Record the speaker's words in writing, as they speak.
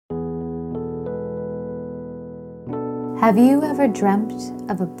Have you ever dreamt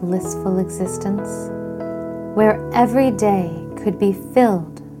of a blissful existence where every day could be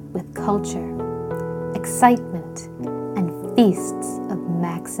filled with culture, excitement, and feasts of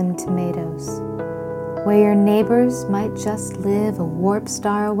Maxim tomatoes, where your neighbors might just live a warp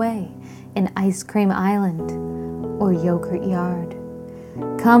star away in Ice Cream Island or Yogurt Yard?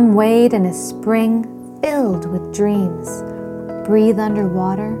 Come wade in a spring filled with dreams, breathe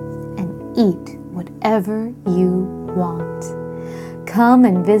underwater, and eat whatever you want. Come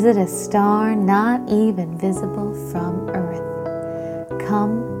and visit a star not even visible from Earth.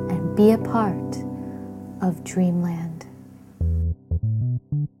 Come and be a part of Dreamland.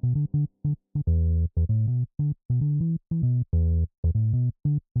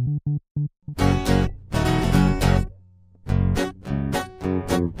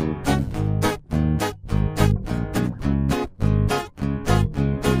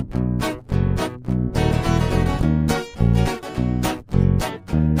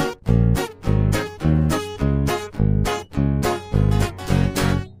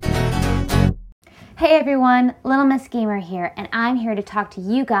 Hey everyone, Little Miss Gamer here, and I'm here to talk to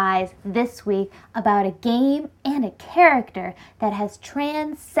you guys this week about a game and a character that has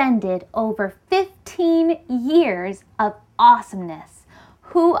transcended over 15 years of awesomeness.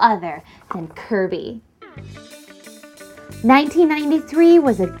 Who other than Kirby? 1993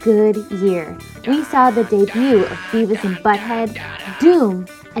 was a good year. We saw the debut of Beavis and Butthead, Doom,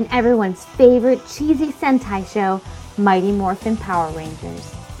 and everyone's favorite cheesy Sentai show, Mighty Morphin Power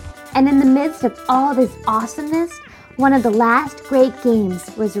Rangers. And in the midst of all this awesomeness, one of the last great games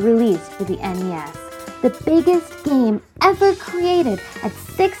was released for the NES. The biggest game ever created at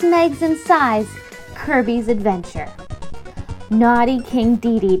 6 megs in size, Kirby's Adventure. Naughty King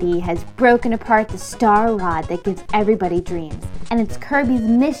Dedede has broken apart the star rod that gives everybody dreams, and it's Kirby's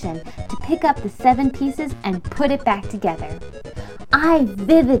mission to pick up the 7 pieces and put it back together. I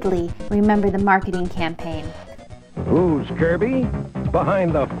vividly remember the marketing campaign. Who's Kirby?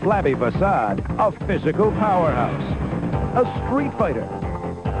 Behind the flabby facade, a physical powerhouse, a street fighter,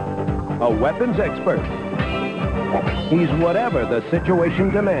 a weapons expert. He's whatever the situation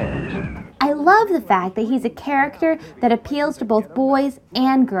demands. I love the fact that he's a character that appeals to both boys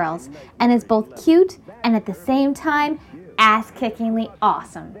and girls, and is both cute and at the same time ass-kickingly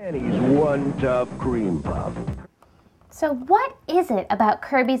awesome. And he's one tough cream puff. So what is it about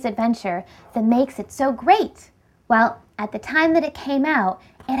Kirby's Adventure that makes it so great? Well, at the time that it came out,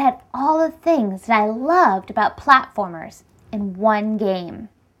 it had all the things that I loved about platformers in one game.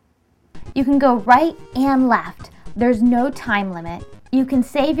 You can go right and left. There's no time limit. You can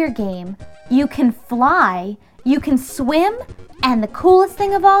save your game. You can fly. You can swim. And the coolest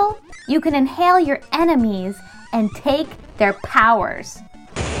thing of all, you can inhale your enemies and take their powers.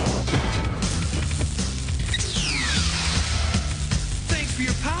 Thanks for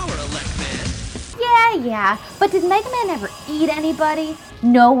your power, Elect Man. Yeah, but did Mega Man ever eat anybody?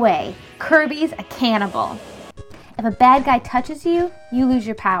 No way. Kirby's a cannibal. If a bad guy touches you, you lose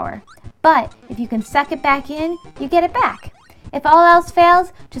your power. But if you can suck it back in, you get it back. If all else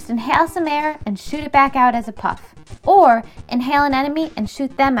fails, just inhale some air and shoot it back out as a puff. Or inhale an enemy and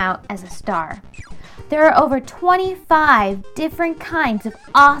shoot them out as a star. There are over 25 different kinds of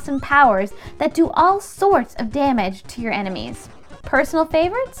awesome powers that do all sorts of damage to your enemies. Personal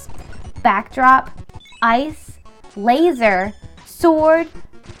favorites? Backdrop, ice, laser, sword,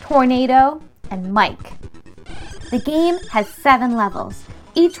 tornado, and Mike. The game has 7 levels,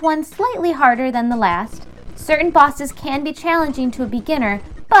 each one slightly harder than the last. Certain bosses can be challenging to a beginner,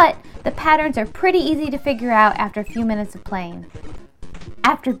 but the patterns are pretty easy to figure out after a few minutes of playing.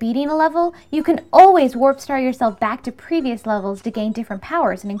 After beating a level, you can always warp star yourself back to previous levels to gain different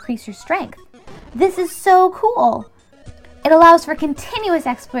powers and increase your strength. This is so cool! It allows for continuous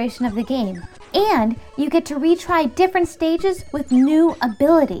exploration of the game, and you get to retry different stages with new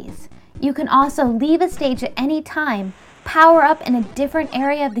abilities. You can also leave a stage at any time, power up in a different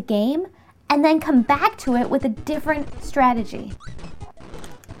area of the game, and then come back to it with a different strategy.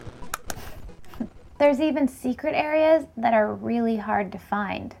 There's even secret areas that are really hard to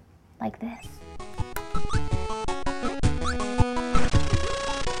find, like this.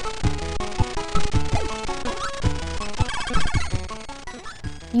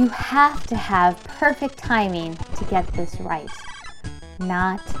 You have to have perfect timing to get this right.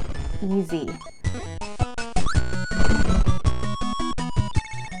 Not easy.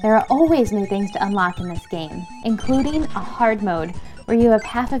 There are always new things to unlock in this game, including a hard mode where you have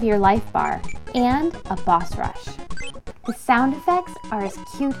half of your life bar and a boss rush. The sound effects are as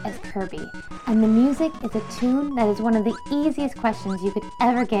cute as Kirby, and the music is a tune that is one of the easiest questions you could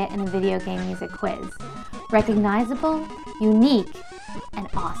ever get in a video game music quiz. recognizable, unique, and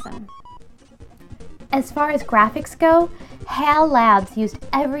awesome. As far as graphics go, HAL Labs used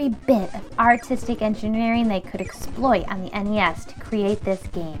every bit of artistic engineering they could exploit on the NES to create this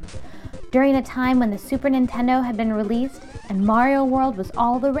game. During a time when the Super Nintendo had been released and Mario World was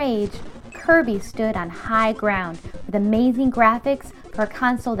all the rage, Kirby stood on high ground with amazing graphics for a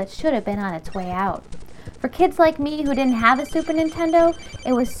console that should have been on its way out. For kids like me who didn't have a Super Nintendo,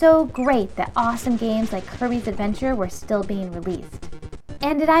 it was so great that awesome games like Kirby's Adventure were still being released.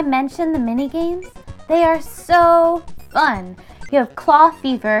 And did I mention the mini-games? They are so fun. You have Claw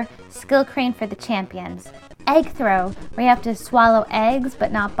Fever, Skill Crane for the champions, Egg Throw, where you have to swallow eggs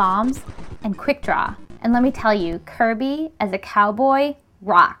but not bombs, and Quick Draw. And let me tell you, Kirby as a cowboy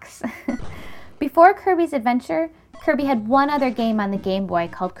rocks. Before Kirby's Adventure, Kirby had one other game on the Game Boy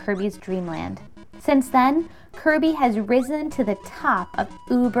called Kirby's Dream Land. Since then, Kirby has risen to the top of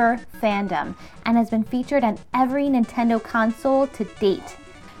uber fandom and has been featured on every Nintendo console to date.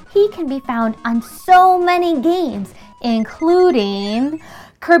 He can be found on so many games, including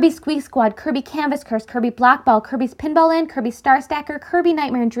Kirby Squeak Squad, Kirby Canvas Curse, Kirby Block Ball, Kirby's Pinball Land, Kirby Star Stacker, Kirby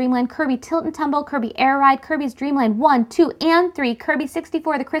Nightmare in Dreamland, Kirby Tilt and Tumble, Kirby Air Ride, Kirby's Dream Land 1, 2, and 3, Kirby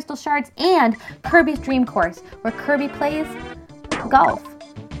 64, The Crystal Shards, and Kirby's Dream Course, where Kirby plays golf.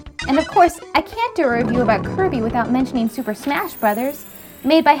 And of course, I can't do a review about Kirby without mentioning Super Smash Bros.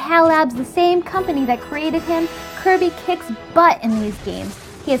 Made by HAL Labs, the same company that created him, Kirby kicks butt in these games.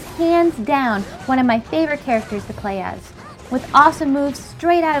 He is hands down one of my favorite characters to play as. With awesome moves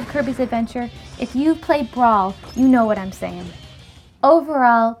straight out of Kirby's Adventure, if you've played Brawl, you know what I'm saying.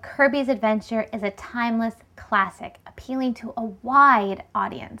 Overall, Kirby's Adventure is a timeless classic, appealing to a wide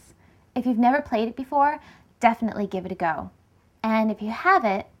audience. If you've never played it before, definitely give it a go. And if you have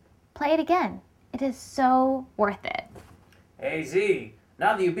it, play it again. It is so worth it. Hey Z,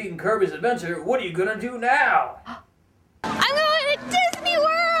 now that you've beaten Kirby's Adventure, what are you gonna do now? I'm going to Disney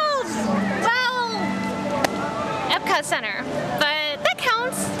World! Well, Epcot Center, but that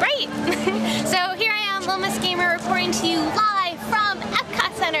counts, right? So here I am, Little Miss Gamer, reporting to you live from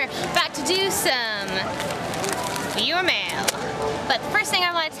Epcot Center, back to do some viewer mail. But the first thing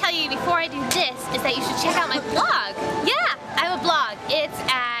I want to tell you before I do this is that you should check out my blog. Yeah, I have a blog. It's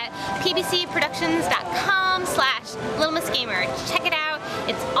at pbcproductions.com/littlemissgamer. Check it out.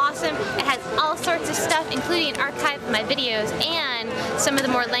 It's awesome. It has all sorts of stuff, including an archive of my videos and some of the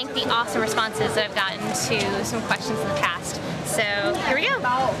more lengthy, awesome responses that I've gotten to some questions in the past. So here we go.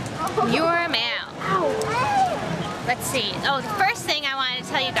 Viewer mail. Let's see. Oh, the first thing I wanted to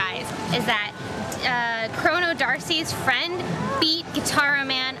tell you guys is that Chrono Darcy's friend beat Guitar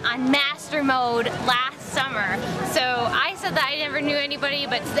Man on Master Mode last summer. So I said that I never knew anybody,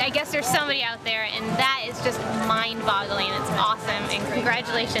 but I guess there's somebody out there, and that is just mind-boggling. It's awesome, and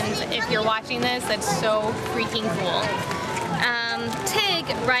congratulations if you're watching this. That's so freaking cool. Tig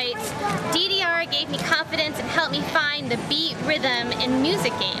writes, DDR gave me confidence and helped me find the beat rhythm in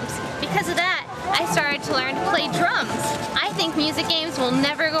music games. Because of that, I started to learn to play drums. I think music games will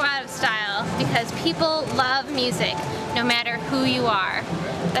never go out of style because people love music, no matter who you are.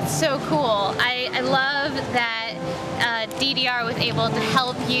 That's so cool. I love that DDR was able to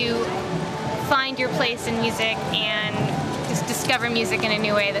help you find your place in music and just discover music in a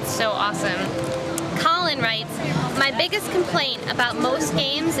new way. That's so awesome. Colin writes, my biggest complaint about most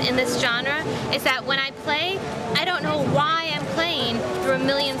games in this genre is that when I play, I don't know why I'm playing through a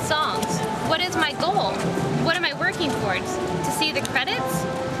million songs. What is my goal? What am I working towards? To see the credits?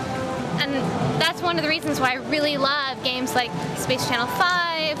 And that's one of the reasons why I really love games like Space Channel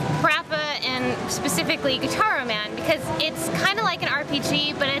 5, Parappa, and specifically Guitar Man, because it's kind of like an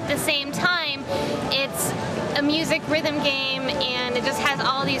RPG, but at the same time, it's a music rhythm game, and it just has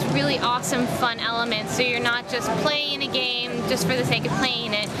all these really awesome fun elements. So you're not just playing a game just for the sake of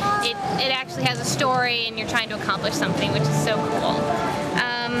playing it. It actually has a story, and you're trying to accomplish something, which is so cool.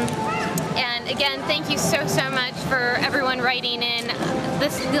 And again, thank you so much for everyone writing in.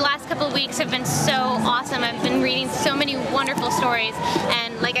 The last couple of weeks have been so awesome. I've been reading so many wonderful stories,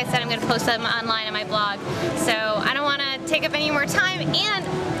 and like I said, I'm going to post them online on my blog. So I don't want to take up any more time, and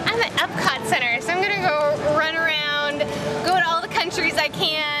I'm at Epcot Center, so I'm going to go run around, go to all the countries I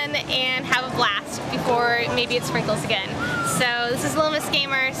can, and have a blast before maybe it sprinkles again. So this is Little Miss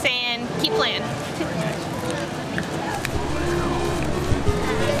Gamer saying, keep playing.